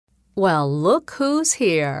Well, look who's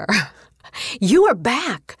here. You are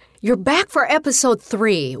back. You're back for episode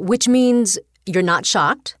 3, which means you're not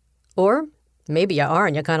shocked. Or maybe you are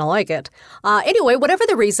and you kind of like it. Anyway, whatever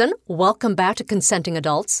the reason, welcome back to Consenting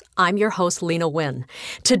Adults. I'm your host, Lena Wynn.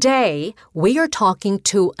 Today, we are talking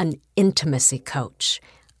to an intimacy coach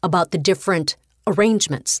about the different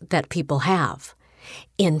arrangements that people have.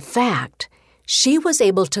 In fact, she was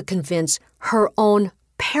able to convince her own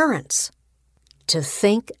parents to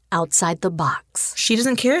think outside the box. She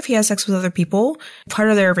doesn't care if he has sex with other people. Part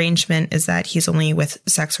of their arrangement is that he's only with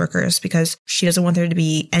sex workers because she doesn't want there to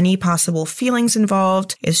be any possible feelings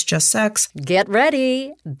involved. It's just sex. Get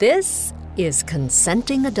ready. This is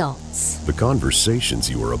Consenting Adults. The conversations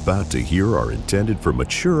you are about to hear are intended for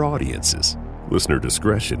mature audiences. Listener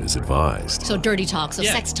discretion is advised. So dirty talk,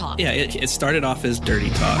 sex talk. Yeah, it started off as dirty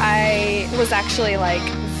talk. I was actually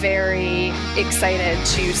very excited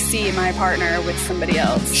to see my partner with somebody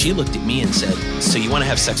else. She looked at me and said, so you want to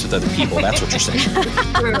have sex with other people? That's what you're saying.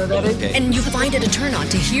 Okay. And you find it a turn on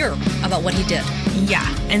to hear about what he did. Yeah.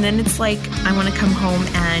 And then it's like, I want to come home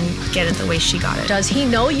and get it the way she got it. Does he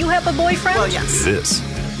know you have a boyfriend? Well, yes. This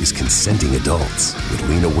is Consenting Adults with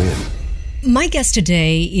Lena Wynn. My guest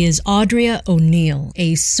today is Audria O'Neill,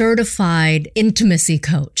 a certified intimacy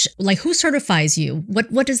coach. Who certifies you?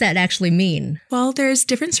 What does that actually mean? Well, there's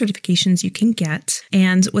different certifications you can get.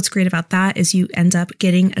 And what's great about that is you end up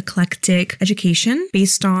getting eclectic education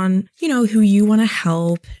based on, who you want to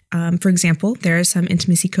help. For example, there are some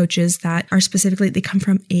intimacy coaches that are specifically, they come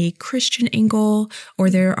from a Christian angle, or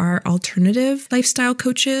there are alternative lifestyle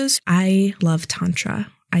coaches. I love Tantra.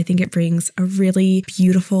 I think it brings a really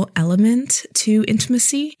beautiful element to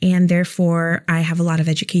intimacy, and therefore I have a lot of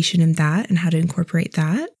education in that and how to incorporate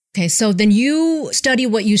that. Okay, so then you study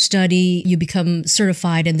what you study, you become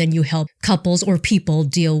certified, and then you help couples or people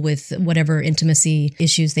deal with whatever intimacy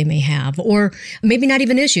issues they may have, or maybe not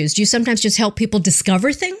even issues. Do you sometimes just help people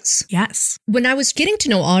discover things? Yes. When I was getting to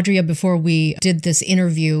know Audria before we did this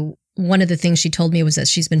interview, one of the things she told me was that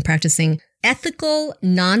she's been practicing ethical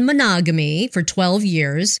non-monogamy for 12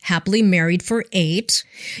 years, happily married for 8.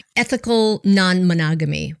 Ethical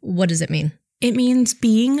non-monogamy, what does it mean? It means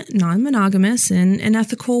being non-monogamous in an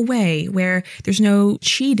ethical way where there's no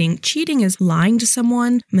cheating. Cheating is lying to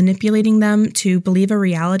someone, manipulating them to believe a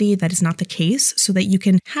reality that is not the case so that you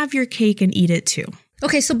can have your cake and eat it too.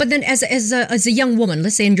 Okay, so but then as a young woman,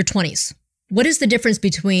 let's say in your 20s, what is the difference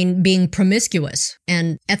between being promiscuous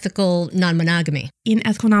and ethical non-monogamy? In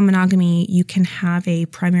ethical non-monogamy, you can have a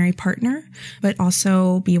primary partner, but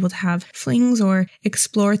also be able to have flings or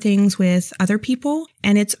explore things with other people.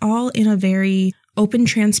 And it's all in a very open,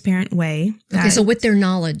 transparent way. Okay, so with their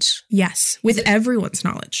knowledge? Yes, with everyone's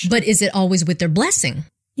knowledge. But is it always with their blessing?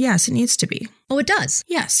 Yes, it needs to be. Oh, it does?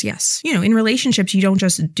 Yes. In relationships, you don't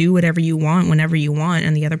just do whatever you want whenever you want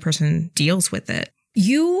and the other person deals with it.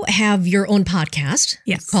 You have your own podcast.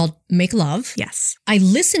 Yes. Called Make Love. Yes. I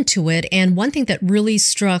listened to it, and one thing that really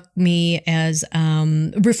struck me as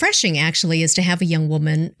refreshing, actually, is to have a young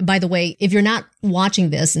woman. By the way, if you're not watching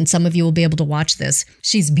this, and some of you will be able to watch this,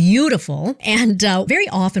 she's beautiful. And very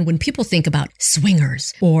often when people think about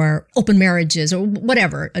swingers or open marriages or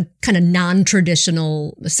whatever, a kind of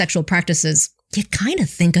non-traditional sexual practices, you kind of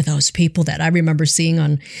think of those people that I remember seeing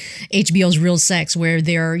on HBO's Real Sex, where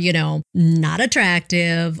they're, not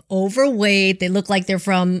attractive, overweight. They look like they're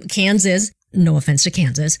from Kansas. No offense to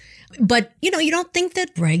Kansas. But, you don't think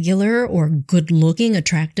that regular or good-looking,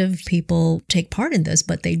 attractive people take part in this,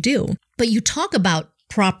 but they do. But you talk about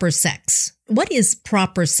proper sex. What is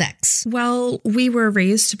proper sex? Well, we were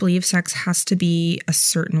raised to believe sex has to be a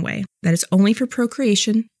certain way, that it's only for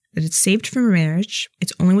procreation, that it's saved from marriage,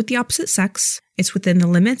 it's only with the opposite sex, it's within the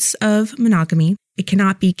limits of monogamy, it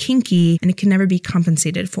cannot be kinky, and it can never be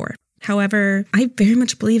compensated for. However, I very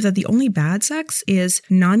much believe that the only bad sex is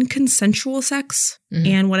non-consensual sex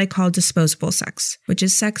and what I call disposable sex, which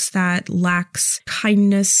is sex that lacks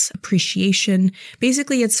kindness, appreciation.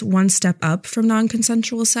 Basically, it's one step up from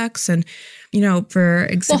non-consensual sex. And, for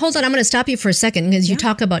example... Well, hold on. I'm going to stop you for a second because you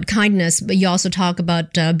talk about kindness, but you also talk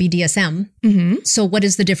about BDSM. Mm-hmm. So what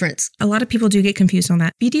is the difference? A lot of people do get confused on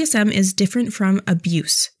that. BDSM is different from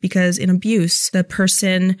abuse because in abuse, the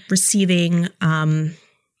person receiving...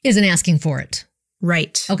 isn't asking for it.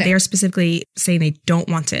 Right. Okay. They are specifically saying they don't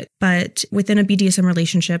want it. But within a BDSM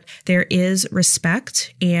relationship, there is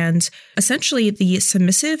respect. And essentially, the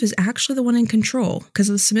submissive is actually the one in control because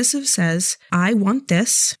the submissive says, I want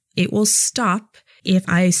this. It will stop If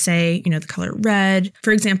I say, the color red,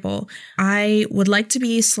 for example, I would like to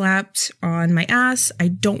be slapped on my ass. I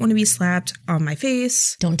don't want to be slapped on my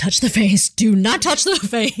face. Don't touch the face. Do not touch the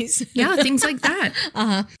face. Yeah, things like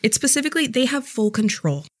that. It's specifically, they have full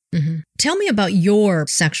control. Mm-hmm. Tell me about your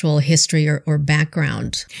sexual history or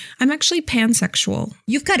background. I'm actually pansexual.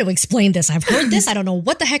 You've got to explain this. I've heard this. I don't know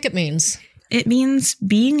what the heck it means. It means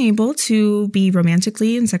being able to be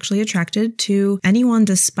romantically and sexually attracted to anyone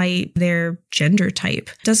despite their gender type.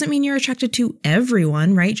 Doesn't mean you're attracted to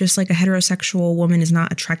everyone, right? Just like a heterosexual woman is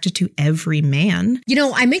not attracted to every man.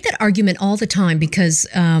 I make that argument all the time because,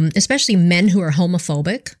 especially men who are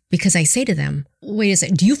homophobic, because I say to them, wait a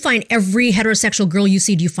second, do you find every heterosexual girl you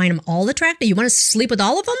see, do you find them all attractive? You want to sleep with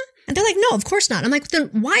all of them? And they're like, no, of course not. I'm like, then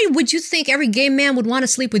why would you think every gay man would want to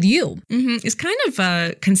sleep with you? Mm-hmm. It's kind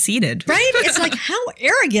of conceited. Right? It's like, how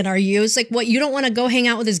arrogant are you? It's like, what, you don't want to go hang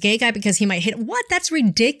out with this gay guy because he might hit? What? That's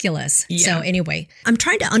ridiculous. Yeah. So anyway, I'm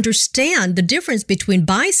trying to understand the difference between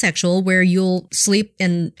bisexual, where you'll sleep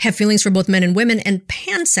and have feelings for both men and women, and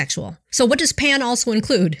pansexual. So what does pan also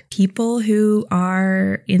include? People who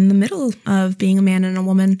are in the middle of being a man and a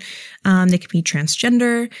woman. They can be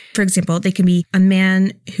transgender. For example, they can be a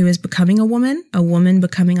man who is becoming a woman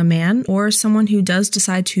becoming a man, or someone who does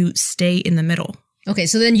decide to stay in the middle. Okay,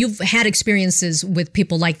 so then you've had experiences with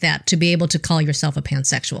people like that to be able to call yourself a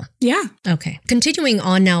pansexual. Yeah. Okay. Continuing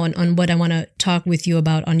on now on what I want to talk with you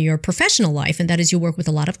about on your professional life, and that is you work with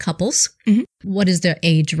a lot of couples. Mm-hmm. What is their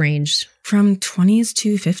age range? From 20s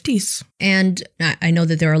to 50s. And I know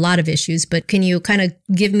that there are a lot of issues, but can you kind of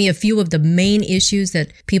give me a few of the main issues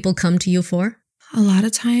that people come to you for? A lot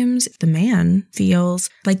of times the man feels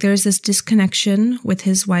like there's this disconnection with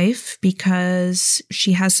his wife because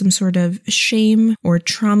she has some sort of shame or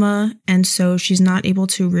trauma. And so she's not able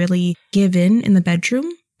to really give in the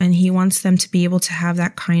bedroom. And he wants them to be able to have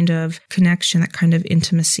that kind of connection, that kind of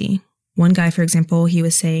intimacy. One guy, for example, he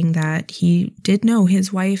was saying that he did know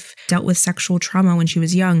his wife dealt with sexual trauma when she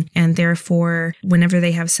was young, and therefore, whenever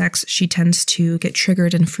they have sex, she tends to get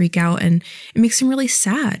triggered and freak out, and it makes him really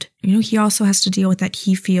sad. He also has to deal with that.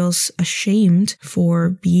 He feels ashamed for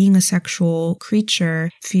being a sexual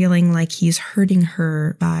creature, feeling like he's hurting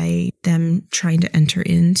her by them trying to enter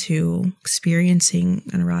into experiencing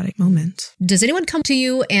an erotic moment. Does anyone come to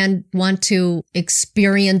you and want to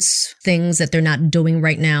experience things that they're not doing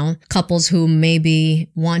right now? Couples who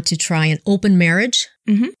maybe want to try an open marriage?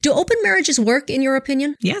 Mm-hmm. Do open marriages work in your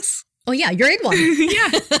opinion? Yes. Oh, yeah, you're in one.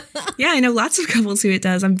 Yeah, I know lots of couples who it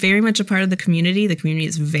does. I'm very much a part of the community. The community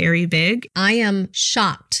is very big. I am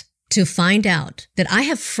shocked to find out that I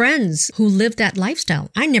have friends who live that lifestyle.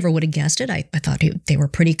 I never would have guessed it. I thought they were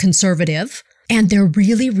pretty conservative. And they're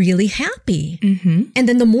really, really happy. Mm-hmm. And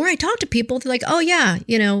then the more I talk to people, they're like, oh, yeah,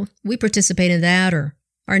 we participate in that, or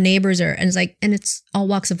our neighbors are, and it's all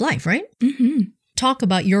walks of life, right? Mm-hmm. Talk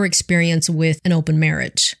about your experience with an open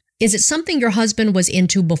marriage. Is it something your husband was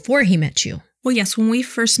into before he met you? Well, yes. When we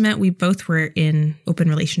first met, we both were in open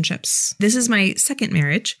relationships. This is my second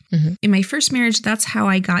marriage. Mm-hmm. In my first marriage, that's how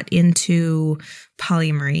I got into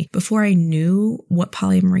polyamory. Before I knew what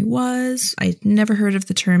polyamory was, I'd never heard of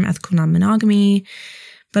the term ethical non-monogamy.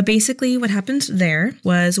 But basically what happened there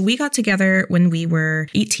was we got together when we were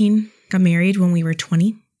 18, got married when we were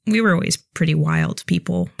 20. We were always pretty wild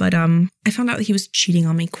people, but I found out that he was cheating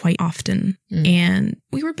on me quite often, and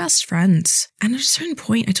we were best friends. And at a certain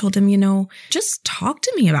point, I told him, just talk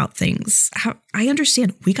to me about things. I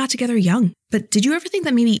understand we got together young, but did you ever think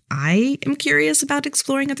that maybe I am curious about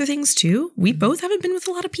exploring other things too? We both haven't been with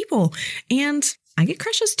a lot of people, and I get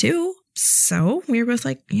crushes too. So we were both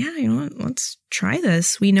like, yeah, let's try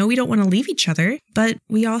this. We know we don't want to leave each other, but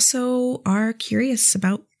we also are curious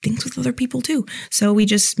about things with other people too. So we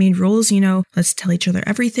just made rules, let's tell each other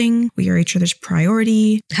everything. We are each other's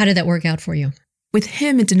priority. How did that work out for you? With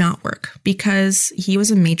him, it did not work because he was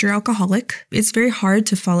a major alcoholic. It's very hard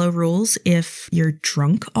to follow rules if you're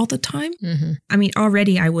drunk all the time. Mm-hmm. I mean,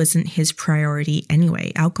 already I wasn't his priority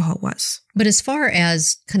anyway. Alcohol was. But as far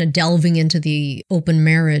as kind of delving into the open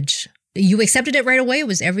marriage, you accepted it right away? It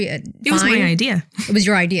was It was my idea. It was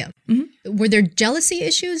your idea. Mm-hmm. Were there jealousy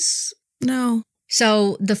issues? No.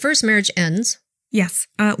 So the first marriage ends. Yes.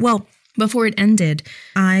 Well, before it ended,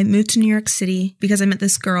 I moved to New York City because I met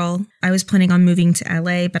this girl. I was planning on moving to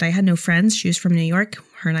LA, but I had no friends. She was from New York.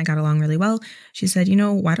 Her and I got along really well. She said,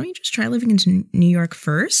 why don't you just try living in New York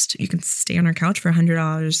first? You can stay on our couch for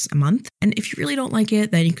 $100 a month. And if you really don't like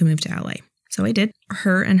it, then you can move to LA. So I did.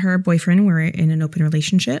 Her and her boyfriend were in an open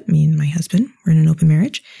relationship. Me and my husband were in an open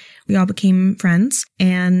marriage. We all became friends,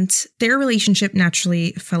 and their relationship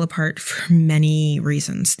naturally fell apart for many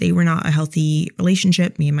reasons. They were not a healthy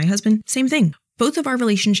relationship. Me and my husband, same thing. both of our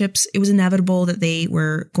relationships, it was inevitable that they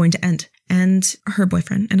were going to end. And her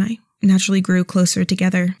boyfriend and I naturally grew closer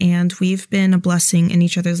together, and we've been a blessing in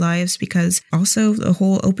each other's lives because also the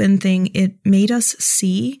whole open thing, it made us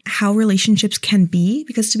see how relationships can be.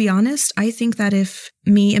 Because to be honest, I think that if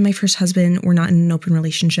me and my first husband were not in an open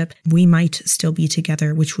relationship, we might still be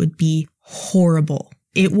together, which would be horrible.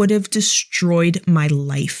 It would have destroyed my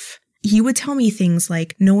life. He would tell me things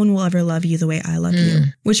like, no one will ever love you the way I love you,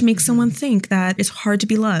 which makes someone think that it's hard to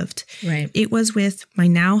be loved. Right. It was with my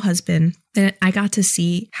now husband that I got to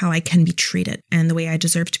see how I can be treated and the way I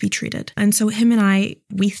deserve to be treated. And so him and I,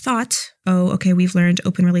 we thought, oh, okay, we've learned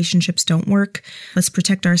open relationships don't work. Let's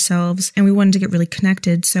protect ourselves. And we wanted to get really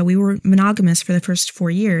connected. So we were monogamous for the first 4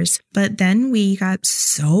 years. But then we got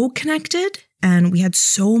so connected and we had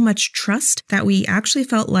so much trust that we actually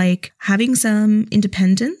felt like having some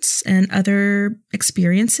independence and other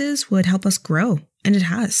experiences would help us grow. And it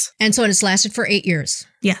has. And so it's lasted for 8 years.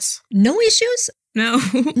 Yes. No issues? No.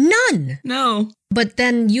 None. No. But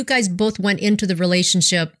then you guys both went into the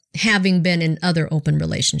relationship having been in other open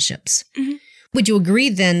relationships. Mm-hmm. Would you agree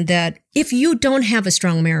then that if you don't have a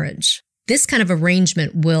strong marriage, this kind of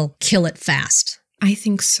arrangement will kill it fast? I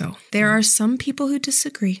think so. There are some people who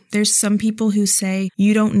disagree. There's some people who say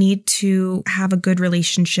you don't need to have a good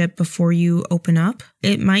relationship before you open up.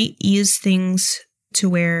 It might ease things to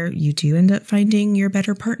where you do end up finding your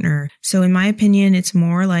better partner. So in my opinion, it's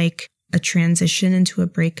more like a transition into a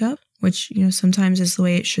breakup, which, you know, sometimes is the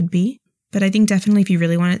way it should be. But I think definitely if you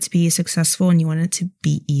really want it to be successful and you want it to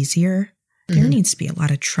be easier, there needs to be a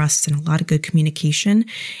lot of trust and a lot of good communication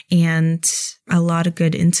and a lot of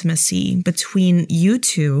good intimacy between you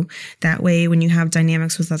two. That way, when you have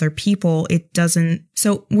dynamics with other people, it doesn't.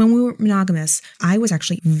 So when we were monogamous, I was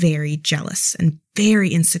actually very jealous and very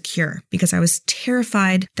insecure because I was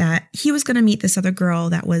terrified that he was going to meet this other girl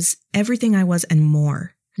that was everything I was and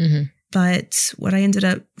more. Mm-hmm. But what I ended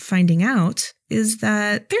up finding out is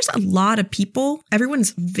that there's a lot of people.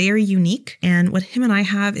 Everyone's very unique. And what him and I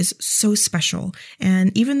have is so special.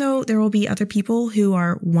 And even though there will be other people who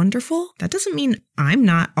are wonderful, that doesn't mean I'm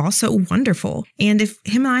not also wonderful. And if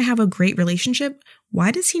him and I have a great relationship,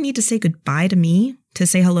 why does he need to say goodbye to me to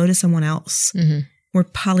say hello to someone else? Mm-hmm. We're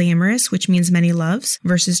polyamorous, which means many loves,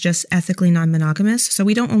 versus just ethically non-monogamous. So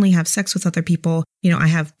we don't only have sex with other people. You know, I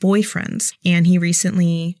have boyfriends, and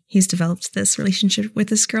he's developed this relationship with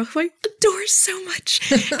this girl who I adore so much.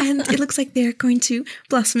 And it looks like they're going to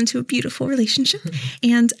blossom into a beautiful relationship.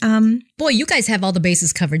 And boy, you guys have all the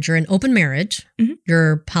bases covered. You're in open marriage. Mm-hmm.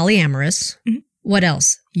 You're polyamorous. Mm-hmm. What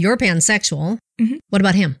else? You're pansexual. Mm-hmm. What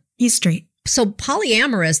about him? He's straight. So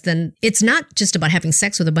polyamorous, then it's not just about having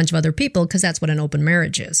sex with a bunch of other people, because that's what an open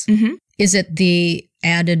marriage is. Mm-hmm. Is it the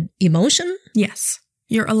added emotion? Yes.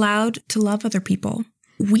 You're allowed to love other people.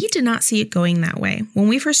 We did not see it going that way. When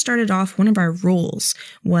we first started off, one of our rules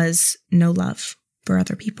was no love for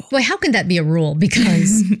other people. Well, how can that be a rule?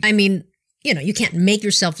 Because, I mean, you know, you can't make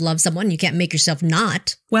yourself love someone. You can't make yourself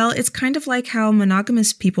not. Well, it's kind of like how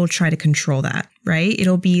monogamous people try to control that, right?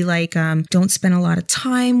 It'll be like, don't spend a lot of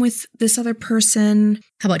time with this other person.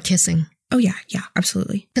 How about kissing? Oh, yeah,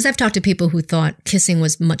 absolutely. Because I've talked to people who thought kissing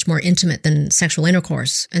was much more intimate than sexual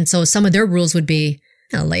intercourse. And so some of their rules would be,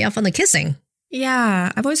 you know, lay off on the kissing.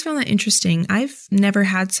 Yeah, I've always found that interesting. I've never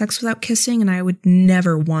had sex without kissing, and I would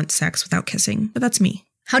never want sex without kissing. But that's me.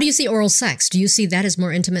 How do you see oral sex? Do you see that as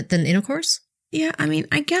more intimate than intercourse? Yeah, I mean,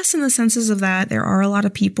 I guess in the senses of that, there are a lot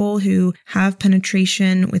of people who have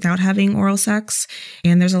penetration without having oral sex.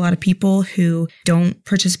 And there's a lot of people who don't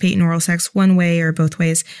participate in oral sex one way or both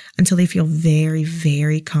ways until they feel very,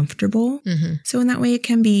 very comfortable. Mm-hmm. So in that way, it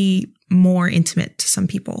can be more intimate to some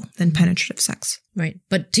people than penetrative sex. Right.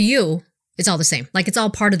 But to you, it's all the same. Like it's all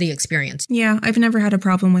part of the experience. Yeah, I've never had a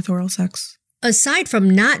problem with oral sex. Aside from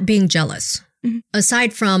not being jealous,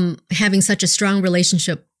 aside from having such a strong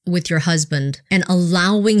relationship with your husband and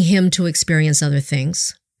allowing him to experience other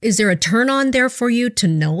things, is there a turn on there for you to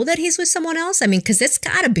know that he's with someone else? I mean, because it's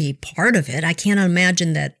got to be part of it. I can't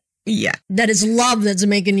imagine that. Yeah. That is love that's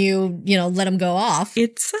making you, you know, let him go off.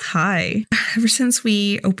 It's a high. Ever since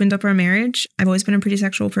we opened up our marriage, I've always been a pretty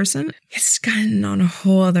sexual person. It's gotten on a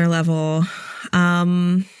whole other level.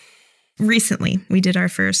 Recently, we did our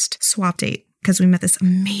first swap date because we met this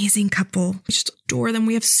amazing couple. We just adore them.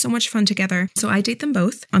 We have so much fun together. So I date them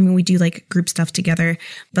both. I mean, we do like group stuff together,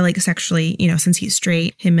 but like sexually, you know, since he's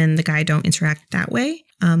straight, him and the guy don't interact that way.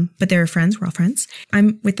 But they're friends. We're all friends.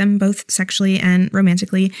 I'm with them both sexually and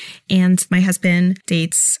romantically. And my husband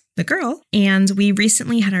dates the girl. And we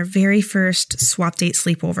recently had our very first swap date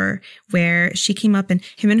sleepover where she came up and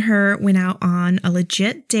him and her went out on a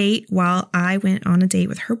legit date while I went on a date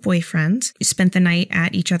with her boyfriend. We spent the night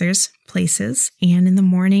at each other's places. And in the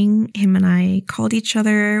morning, him and I called each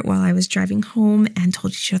other while I was driving home and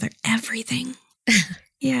told each other everything.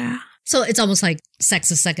 Yeah. So it's almost like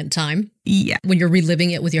sex a second time. Yeah. When you're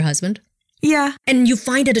reliving it with your husband. Yeah. And you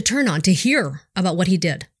find it a turn on to hear about what he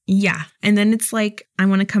did. Yeah. And then it's like, I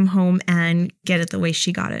want to come home and get it the way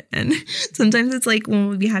she got it. And sometimes it's like when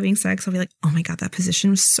we'll be having sex, I'll be like, oh my God, that position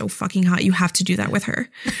was so fucking hot. You have to do that with her.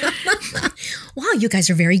 Wow, you guys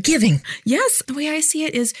are very giving. Yes. The way I see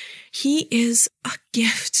it is he is a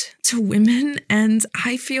gift to women. And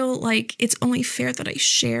I feel like it's only fair that I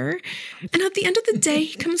share. And at the end of the day,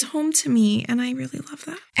 he comes home to me. And I really love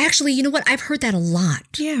that. Actually, you know what? I've heard that a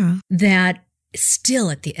lot. Yeah. That still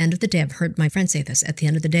at the end of the day, I've heard my friend say this, at the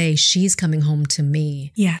end of the day, she's coming home to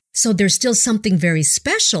me. Yeah. So there's still something very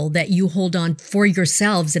special that you hold on for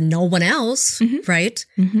yourselves and no one else, right?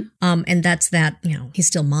 Mm-hmm. And that's that, you know, he's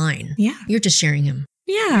still mine. Yeah. You're just sharing him.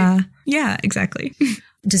 Yeah. Yeah, exactly.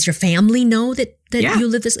 Does your family know that you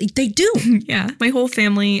live this? They do. Yeah. My whole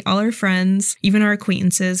family, all our friends, even our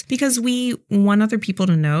acquaintances, because we want other people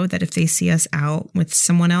to know that if they see us out with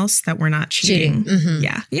someone else, that we're not cheating. Mm-hmm.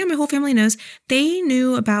 Yeah. Yeah. My whole family knows. They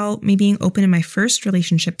knew about me being open in my first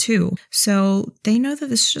relationship too. So they know that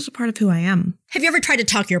this is just a part of who I am. Have you ever tried to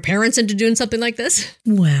talk your parents into doing something like this?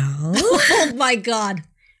 Well. Oh my God.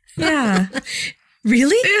 Yeah.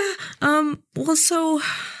 Really? Yeah. Well, so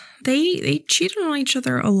they cheated on each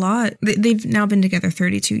other a lot. They've now been together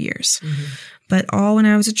 32 years. Mm-hmm. But all when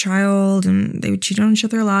I was a child, and they would cheat on each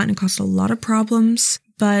other a lot, and it caused a lot of problems.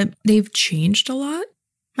 But they've changed a lot.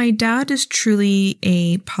 My dad is truly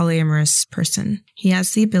a polyamorous person. He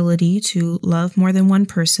has the ability to love more than one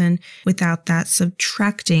person without that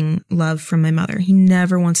subtracting love from my mother. He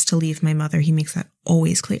never wants to leave my mother. He makes that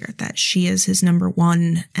always clear that she is his number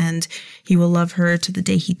one and he will love her to the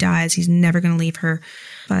day he dies. He's never going to leave her.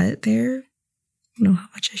 But I don't know how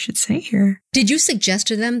much I should say here. Did you suggest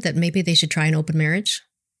to them that maybe they should try an open marriage?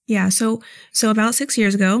 Yeah. So about 6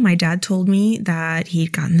 years ago, my dad told me that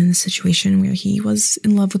he'd gotten in a situation where he was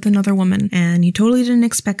in love with another woman and he totally didn't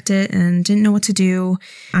expect it and didn't know what to do.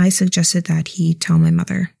 I suggested that he tell my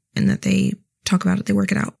mother and that they talk about it, they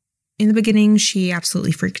work it out. In the beginning, she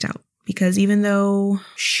absolutely freaked out because even though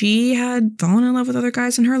she had fallen in love with other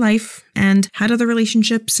guys in her life and had other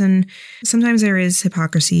relationships, and sometimes there is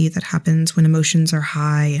hypocrisy that happens when emotions are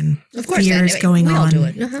high and of course, fear is going on. All do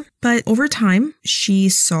it. Uh-huh. But over time, she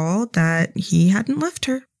saw that he hadn't left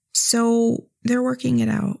her. So they're working it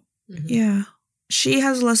out. Mm-hmm. Yeah. She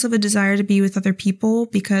has less of a desire to be with other people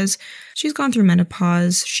because she's gone through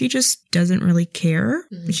menopause. She just doesn't really care.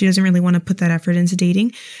 Mm-hmm. She doesn't really want to put that effort into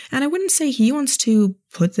dating. And I wouldn't say he wants to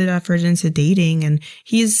put the effort into dating. And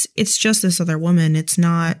it's just this other woman. It's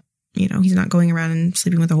not, he's not going around and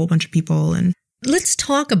sleeping with a whole bunch of people. And let's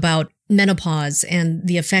talk about menopause and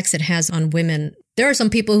the effects it has on women. There are some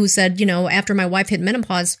people who said, after my wife hit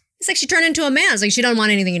menopause, it's like she turned into a man. It's like she doesn't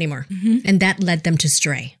want anything anymore. Mm-hmm. And that led them to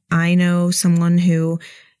stray. I know someone who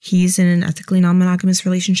he's in an ethically non-monogamous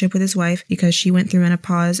relationship with his wife because she went through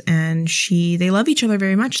menopause and they love each other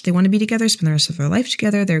very much. They want to be together, spend the rest of their life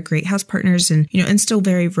together. They're great house partners and, and still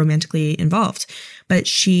very romantically involved. But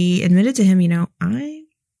she admitted to him,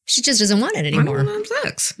 she just doesn't want it anymore. I don't want to have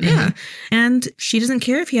sex. Mm-hmm. Yeah. And she doesn't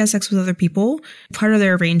care if he has sex with other people. Part of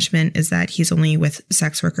their arrangement is that he's only with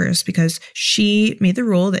sex workers because she made the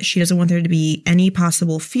rule that she doesn't want there to be any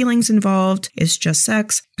possible feelings involved. It's just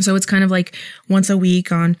sex. So it's kind of like once a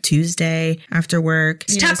week on Tuesday after work.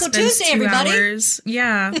 It's Taco Tuesday, everybody. Hours,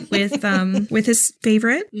 yeah. With his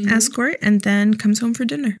favorite escort and then comes home for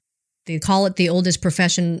dinner. They call it the oldest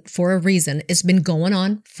profession for a reason. It's been going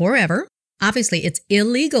on forever. Obviously, it's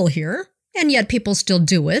illegal here, and yet people still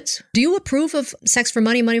do it. Do you approve of sex for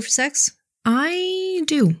money, money for sex? I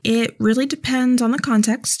do. It really depends on the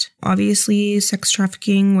context. Obviously, sex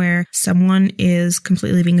trafficking where someone is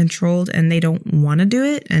completely being controlled and they don't want to do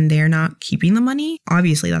it and they're not keeping the money,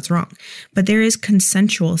 obviously that's wrong. But there is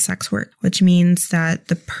consensual sex work, which means that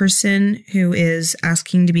the person who is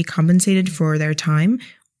asking to be compensated for their time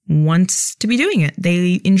wants to be doing it.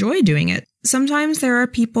 They enjoy doing it. Sometimes there are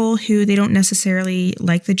people who they don't necessarily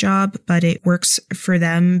like the job, but it works for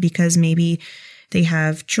them because maybe they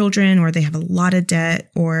have children or they have a lot of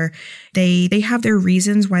debt or they have their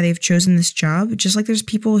reasons why they've chosen this job. Just like there's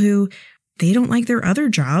people who they don't like their other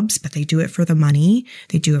jobs, but they do it for the money.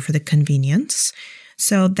 They do it for the convenience.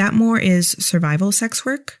 So that more is survival sex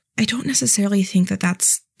work. I don't necessarily think that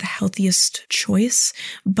that's the healthiest choice,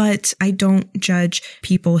 but I don't judge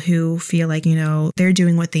people who feel like, they're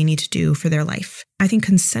doing what they need to do for their life. I think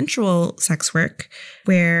consensual sex work,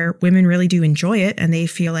 where women really do enjoy it and they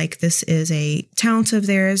feel like this is a talent of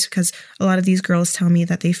theirs, because a lot of these girls tell me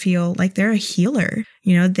that they feel like they're a healer.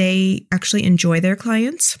 They actually enjoy their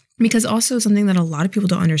clients, because also something that a lot of people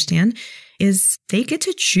don't understand is they get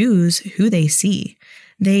to choose who they see.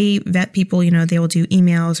 They vet people, they will do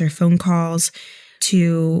emails or phone calls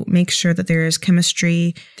to make sure that there is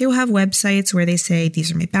chemistry. They will have websites where they say,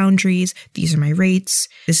 these are my boundaries, these are my rates,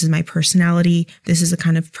 this is my personality, this is the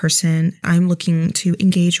kind of person I'm looking to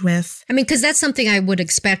engage with. I mean, because that's something I would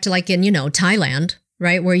expect like in, Thailand,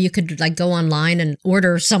 right? Where you could like go online and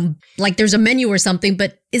order there's a menu or something.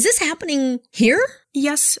 But is this happening here?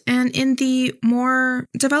 Yes. And in the more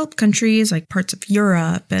developed countries, like parts of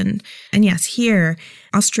Europe and yes, here,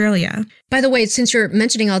 Australia. By the way, since you're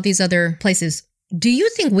mentioning all these other places, do you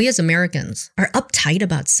think we as Americans are uptight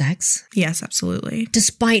about sex? Yes, absolutely.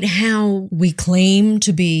 Despite how we claim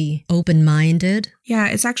to be open-minded? Yeah,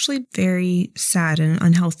 it's actually very sad and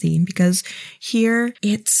unhealthy because here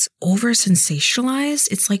it's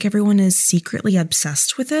over-sensationalized. It's like everyone is secretly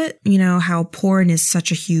obsessed with it. How porn is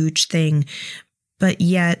such a huge thing. But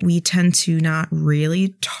yet we tend to not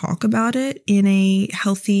really talk about it in a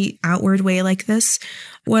healthy outward way like this.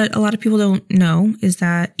 What a lot of people don't know is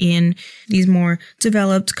that in these more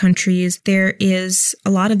developed countries, there is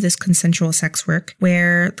a lot of this consensual sex work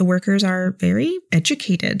where the workers are very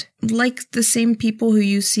educated, like the same people who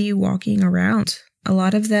you see walking around. A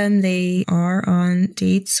lot of them, they are on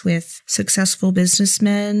dates with successful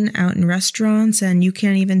businessmen out in restaurants, and you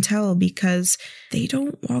can't even tell because they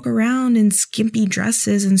don't walk around in skimpy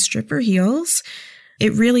dresses and stripper heels.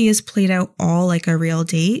 It really is played out all like a real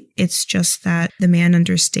date. It's just that the man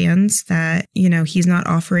understands that, he's not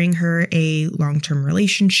offering her a long-term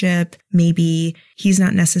relationship. Maybe he's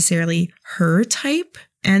not necessarily her type.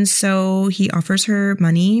 And so he offers her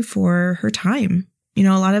money for her time.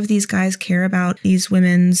 A lot of these guys care about these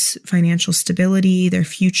women's financial stability, their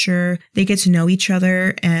future. They get to know each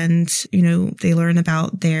other and, they learn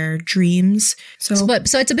about their dreams. So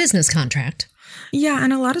it's a business contract. Yeah.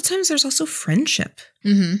 And a lot of times there's also friendship.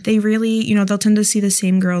 Mm-hmm. They really, they'll tend to see the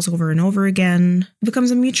same girls over and over again. It becomes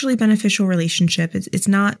a mutually beneficial relationship. It's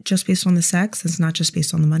not just based on the sex. It's not just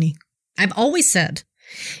based on the money. I've always said,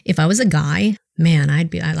 if I was a guy, man,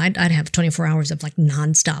 I'd have 24 hours of like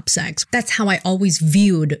nonstop sex. That's how I always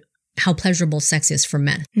viewed how pleasurable sex is for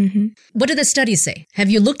men. Mm-hmm. What do the studies say? Have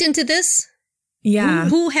you looked into this? Yeah.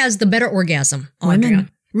 Who has the better orgasm? Women. Audria?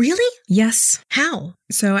 Really? Yes. How?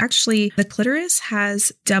 So actually, the clitoris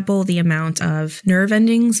has double the amount of nerve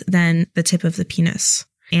endings than the tip of the penis.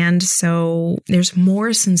 And so there's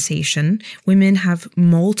more sensation. Women have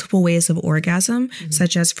multiple ways of orgasm,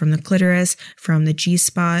 such as from the clitoris, from the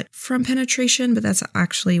G-spot, from penetration, but that's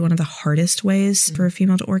actually one of the hardest ways for a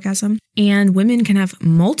female to orgasm. And women can have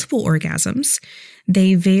multiple orgasms.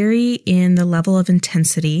 They vary in the level of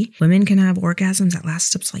intensity. Women can have orgasms that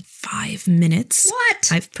last up to like 5 minutes. What?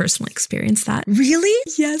 I've personally experienced that. Really?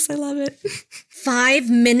 Yes, I love it. 5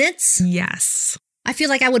 minutes? Yes. I feel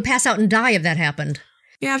like I would pass out and die if that happened.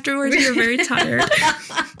 Yeah, afterwards you're very tired.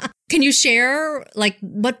 Can you share like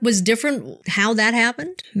what was different, how that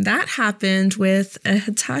happened? That happened with a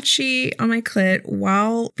Hitachi on my clit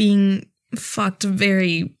while being fucked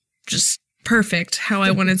very just perfect how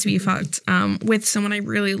I wanted to be fucked with someone I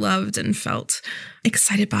really loved and felt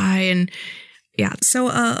excited by. And yeah, so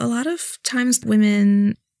a lot of times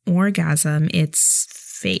women orgasm, it's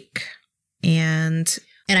fake. And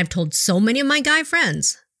I've told so many of my guy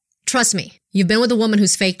friends, trust me, you've been with a woman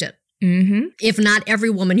who's faked it. Mm-hmm. If not every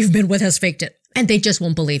woman you've been with has faked it. And they just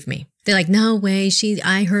won't believe me. They're like, no way,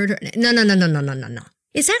 I heard her. No.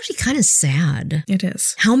 It's actually kind of sad. It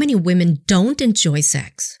is. How many women don't enjoy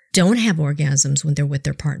sex, don't have orgasms when they're with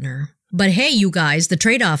their partner. But hey, you guys, the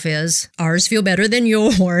trade-off is ours feel better than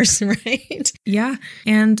yours, right? Yeah.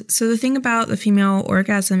 And so the thing about the female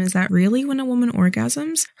orgasm is that really when a woman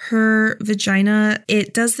orgasms, her vagina,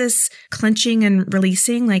 it does this clenching and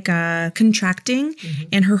releasing, like contracting,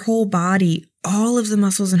 and her whole body, all of the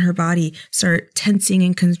muscles in her body start tensing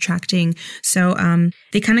and contracting. So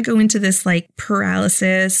they kind of go into this like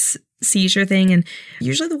paralysis seizure thing. And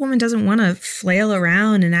usually the woman doesn't want to flail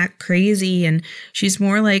around and act crazy. And she's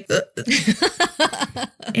more like,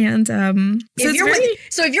 and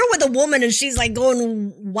if you're with a woman and she's like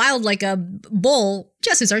going wild like a bull,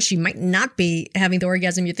 chances are she might not be having the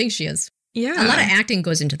orgasm you think she is. Yeah. A lot of acting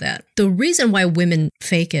goes into that. The reason why women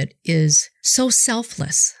fake it is so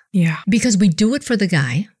selfless. Yeah. Because we do it for the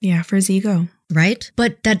guy. Yeah, for his ego. Right?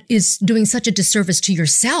 But that is doing such a disservice to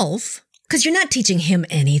yourself because you're not teaching him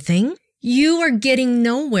anything. You are getting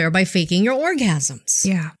nowhere by faking your orgasms.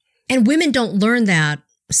 Yeah. And women don't learn that.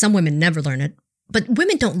 Some women never learn it, but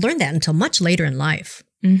women don't learn that until much later in life.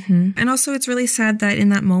 Mm-hmm. And also it's really sad that in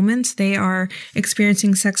that moment, they are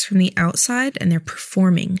experiencing sex from the outside and they're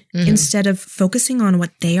performing instead of focusing on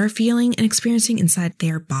what they are feeling and experiencing inside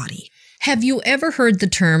their body. Have you ever heard the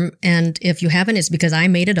term, and if you haven't, it's because I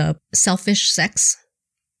made it up, selfish sex?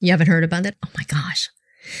 You haven't heard about it? Oh my gosh.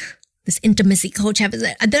 This intimacy coach,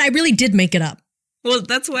 that I really did make it up. Well,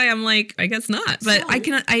 that's why I'm like, I guess not. But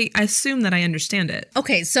I assume that I understand it.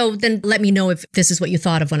 Okay, so then let me know if this is what you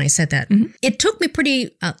thought of when I said that. Mm-hmm. It took me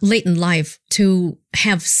pretty late in life to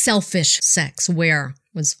have selfish sex where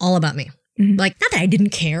it was all about me. Mm-hmm. Like, not that I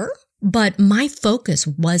didn't care, but my focus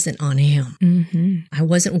wasn't on him. Mm-hmm. I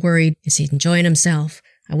wasn't worried, is he enjoying himself?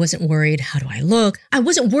 I wasn't worried, how do I look? I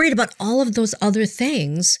wasn't worried about all of those other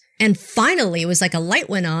things. And finally, it was like a light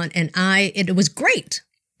went on and it was great.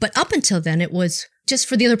 But up until then, it was just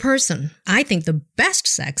for the other person. I think the best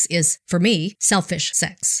sex is, for me, selfish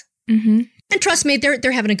sex. Mm-hmm. And trust me,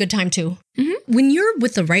 they're having a good time too. Mm-hmm. When you're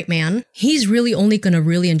with the right man, he's really only going to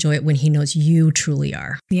really enjoy it when he knows you truly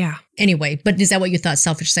are. Yeah. Anyway, but is that what you thought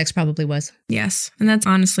selfish sex probably was? Yes. And that's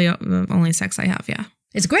honestly the only sex I have, yeah.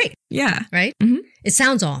 It's great. Yeah. Right? Mm-hmm. It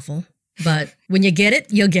sounds awful, but when you get it,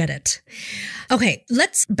 you'll get it. Okay,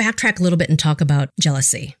 let's backtrack a little bit and talk about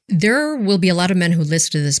jealousy. There will be a lot of men who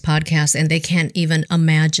listen to this podcast and they can't even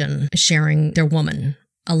imagine sharing their woman.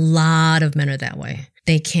 A lot of men are that way.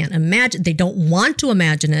 They can't imagine. They don't want to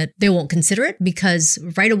imagine it. They won't consider it because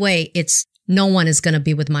right away it's no one is going to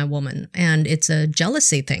be with my woman. And it's a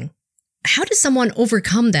jealousy thing. How does someone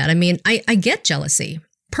overcome that? I mean, I get jealousy.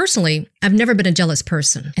 Personally, I've never been a jealous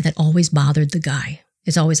person. And that always bothered the guy.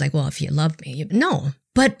 It's always like, well, if you love me, no.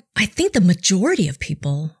 But I think the majority of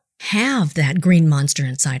people have that green monster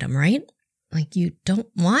inside them, right? Like you don't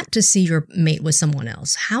want to see your mate with someone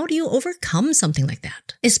else. How do you overcome something like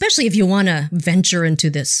that? Especially if you want to venture into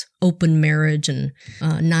this open marriage and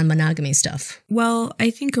non-monogamy stuff. Well, I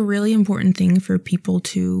think a really important thing for people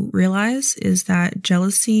to realize is that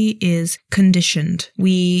jealousy is conditioned.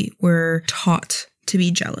 We were taught to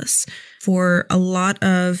be jealous. For a lot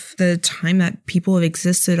of the time that people have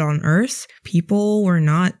existed on Earth, people were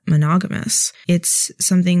not monogamous. It's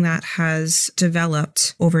something that has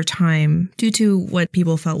developed over time due to what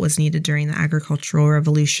people felt was needed during the agricultural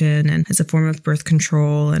revolution and as a form of birth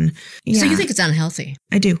control. And So you think it's unhealthy?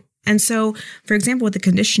 I do. And so, for example, with the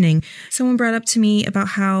conditioning, someone brought up to me about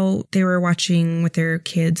how they were watching with their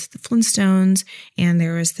kids the Flintstones, and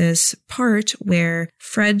there was this part where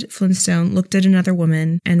Fred Flintstone looked at another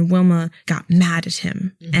woman and Wilma got mad at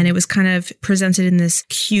him. Mm-hmm. And it was kind of presented in this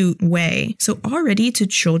cute way. So already to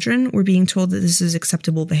children, we're being told that this is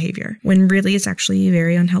acceptable behavior, when really it's actually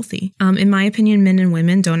very unhealthy. In my opinion, men and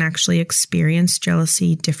women don't actually experience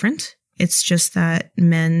jealousy different. It's just that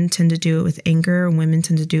men tend to do it with anger and women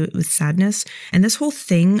tend to do it with sadness. And this whole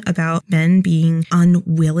thing about men being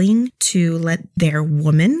unwilling to let their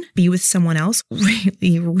woman be with someone else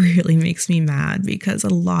really, really makes me mad because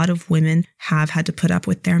a lot of women have had to put up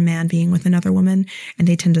with their man being with another woman and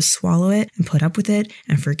they tend to swallow it and put up with it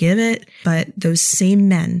and forgive it. But those same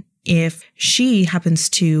men, if she happens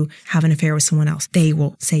to have an affair with someone else, they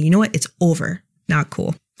will say, you know what, it's over. Not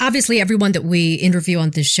cool. Obviously, everyone that we interview on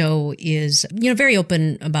this show is, very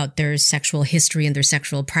open about their sexual history and their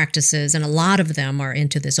sexual practices. And a lot of them are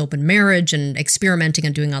into this open marriage and experimenting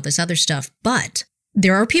and doing all this other stuff. But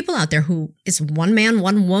there are people out there who it's one man,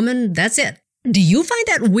 one woman. That's it. Do you find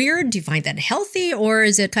that weird? Do you find that healthy? Or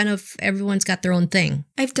is it kind of everyone's got their own thing?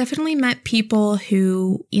 I've definitely met people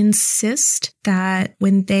who insist that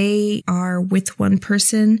when they are with one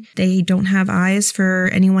person, they don't have eyes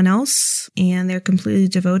for anyone else and they're completely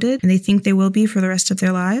devoted and they think they will be for the rest of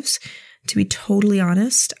their lives. To be totally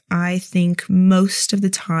honest, I think most of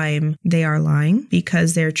the time they are lying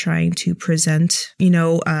because they're trying to present,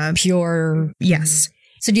 pure. Yes.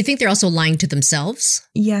 So do you think they're also lying to themselves?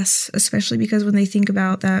 Yes, especially because when they think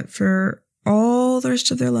about that for all the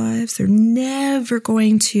rest of their lives, they're never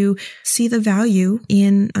going to see the value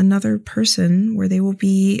in another person where they will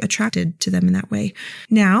be attracted to them in that way.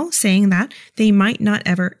 Now, saying that, they might not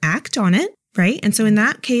ever act on it. right? And so in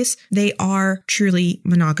that case, they are truly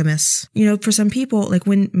monogamous. You know, for some people, like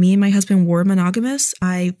when me and my husband were monogamous,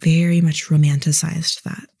 I very much romanticized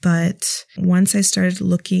that. But once I started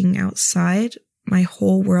looking outside, my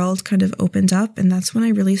whole world kind of opened up. And that's when I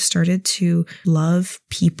really started to love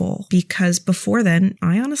people, because before then,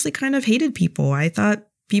 I honestly kind of hated people. I thought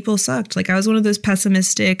people sucked. Like I was one of those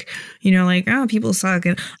pessimistic, like, oh, people suck.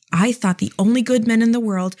 And I thought the only good men in the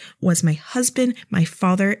world was my husband, my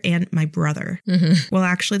father, and my brother. Mm-hmm. Well,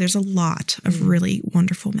 actually, there's a lot of really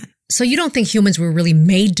wonderful men. So you don't think humans were really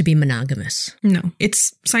made to be monogamous? No,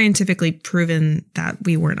 it's scientifically proven that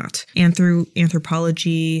we were not. And through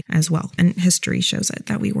anthropology as well. And history shows it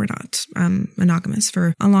that we were not monogamous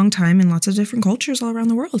for a long time in lots of different cultures all around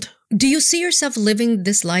the world. Do you see yourself living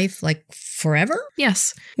this life like forever?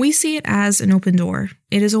 Yes. We see it as an open door.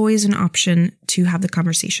 It is always an option to have the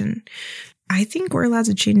conversation. I think we're allowed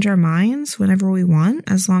to change our minds whenever we want,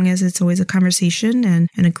 as long as it's always a conversation and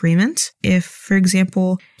an agreement. If, for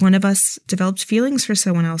example, one of us develops feelings for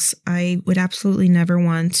someone else, I would absolutely never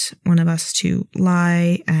want one of us to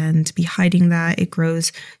lie and be hiding that. It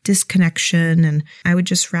grows disconnection, and I would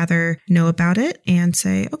just rather know about it and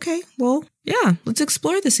say, okay, well, yeah, let's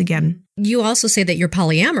explore this again. You also say that you're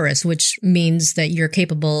polyamorous, which means that you're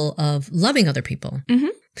capable of loving other people. Mm-hmm.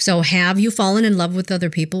 So have you fallen in love with other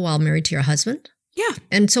people while married to your husband? Yeah.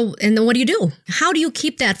 And then what do you do? How do you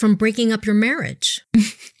keep that from breaking up your marriage?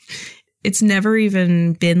 It's never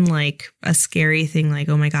even been like a scary thing like,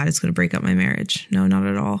 oh my God, it's going to break up my marriage. No, not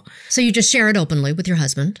at all. So you just share it openly with your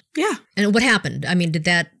husband? Yeah. And what happened? I mean, did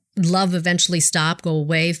that love eventually stop, go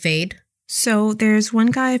away, fade? So there's one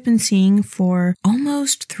guy I've been seeing for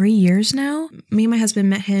almost 3 years now. Me and my husband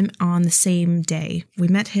met him on the same day. We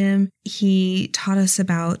met him. He taught us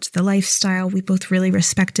about the lifestyle. We both really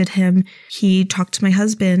respected him. He talked to my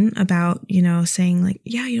husband about, saying like,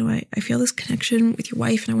 yeah, I feel this connection with your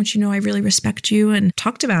wife and I want you to know I really respect you, and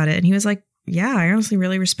talked about it. And he was like, yeah, I honestly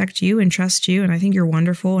really respect you and trust you. And I think you're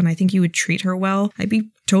wonderful. And I think you would treat her well. I'd be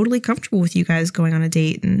totally comfortable with you guys going on a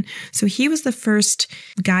date. And so he was the first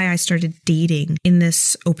guy I started dating in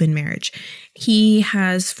this open marriage. He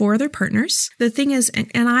has 4 other partners. The thing is, and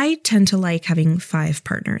I tend to like having 5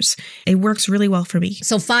 partners. It works really well for me.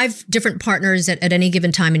 So 5 different partners at any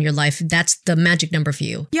given time in your life. That's the magic number for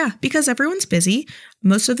you. Yeah, because everyone's busy.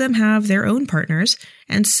 Most of them have their own partners.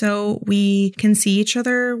 And so we can see each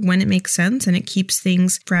other when it makes sense, and it keeps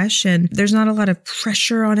things fresh. And there's not a lot of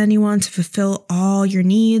pressure on anyone to fulfill all your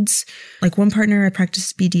needs. Like one partner I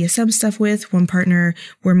practice BDSM stuff with. One partner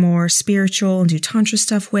we're more spiritual and do Tantra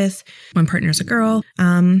stuff with. One partner's a girl.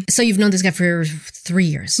 So you've known this guy for 3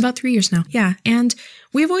 years? About 3 years now. Yeah. And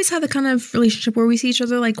we've always had the kind of relationship where we see each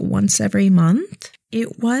other like once every month.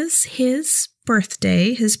 It was his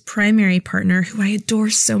birthday, his primary partner, who I adore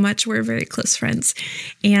so much. We're very close friends.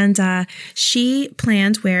 And she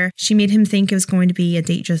planned where she made him think it was going to be a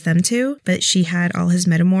date just them two, but she had all his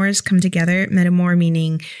metamors come together. Metamor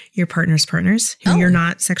meaning your partner's partners who you're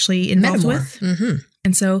not sexually involved with. Mm-hmm.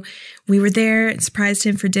 And so we were there and surprised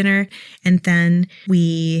him for dinner. And then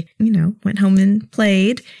we, went home and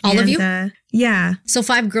played. All of you? Yeah. So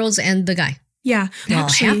 5 girls and the guy. Yeah. Well,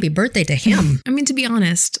 actually, happy birthday to him. I mean, to be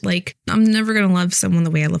honest, like, I'm never going to love someone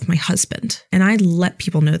the way I love my husband. And I let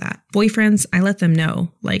people know that. Boyfriends, I let them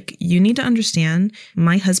know, like, you need to understand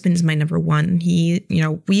my husband is my number 1. He,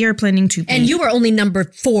 we are planning to be. And you were only number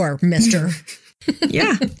 4, mister.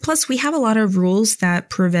 Yeah. Plus, we have a lot of rules that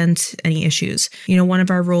prevent any issues. One of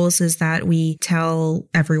our rules is that we tell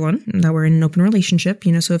everyone that we're in an open relationship.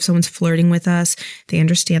 So if someone's flirting with us, they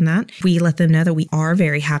understand that. We let them know that we are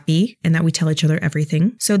very happy and that we tell each other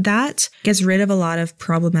everything. So that gets rid of a lot of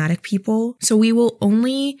problematic people. So we will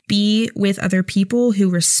only be with other people who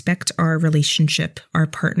respect our relationship, our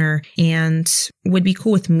partner, and would be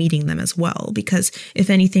cool with meeting them as well. Because if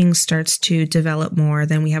anything starts to develop more,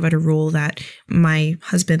 then we have a rule that my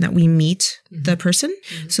husband, that we meet the person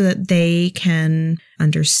so that they can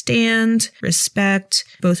understand, respect.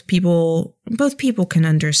 Both people can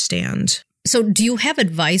understand. So do you have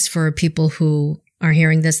advice for people who are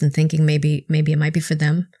hearing this and thinking maybe it might be for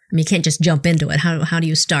them? I mean, you can't just jump into it. How do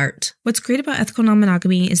you start? What's great about ethical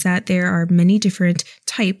non-monogamy is that there are many different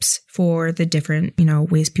types for the different,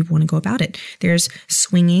 ways people want to go about it. There's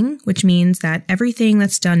swinging, which means that everything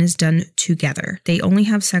that's done is done together. They only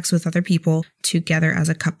have sex with other people together as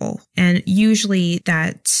a couple. And usually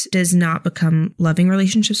that does not become loving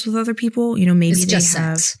relationships with other people. Maybe it's they just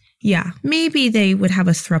have, sex. Yeah, maybe they would have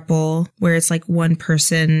a throuple where it's like one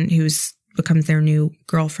person who's becomes their new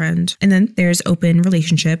girlfriend. And then there's open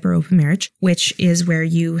relationship or open marriage, which is where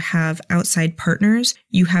you have outside partners.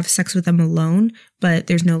 You have sex with them alone, but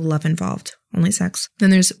there's no love involved. only sex. Then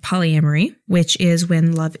there's polyamory, which is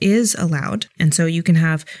when love is allowed. And so you can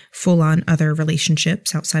have full-on other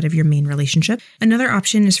relationships outside of your main relationship. Another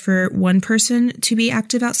option is for one person to be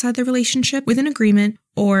active outside the relationship with an agreement,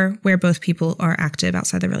 or where both people are active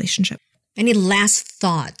outside the relationship. Any last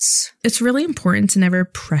thoughts? It's really important to never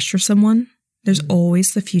pressure someone. There's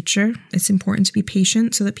always the future. It's important to be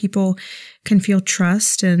patient so that people can feel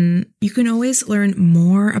trust, and you can always learn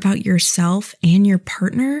more about yourself and your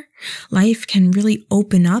partner. Life can really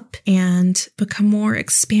open up and become more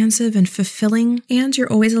expansive and fulfilling, and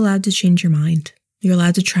you're always allowed to change your mind. You're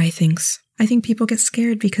allowed to try things. I think people get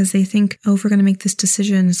scared because they think, oh, if we're going to make this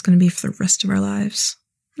decision, it's going to be for the rest of our lives.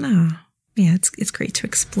 No. Yeah, it's great to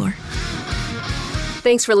explore.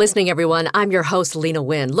 Thanks for listening, everyone. I'm your host, Lena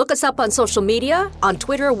Wynn. Look us up on social media. On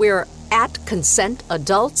Twitter, we're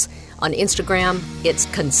 @ConsentAdults. On Instagram, it's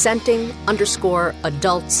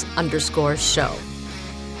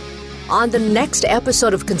consenting_adults_show. On the next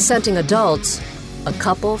episode of Consenting Adults, a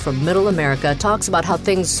couple from Middle America talks about how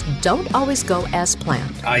things don't always go as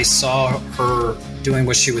planned. I saw her doing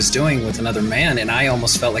what she was doing with another man, and I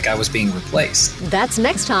almost felt like I was being replaced. That's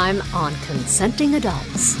next time on Consenting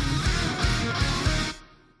Adults.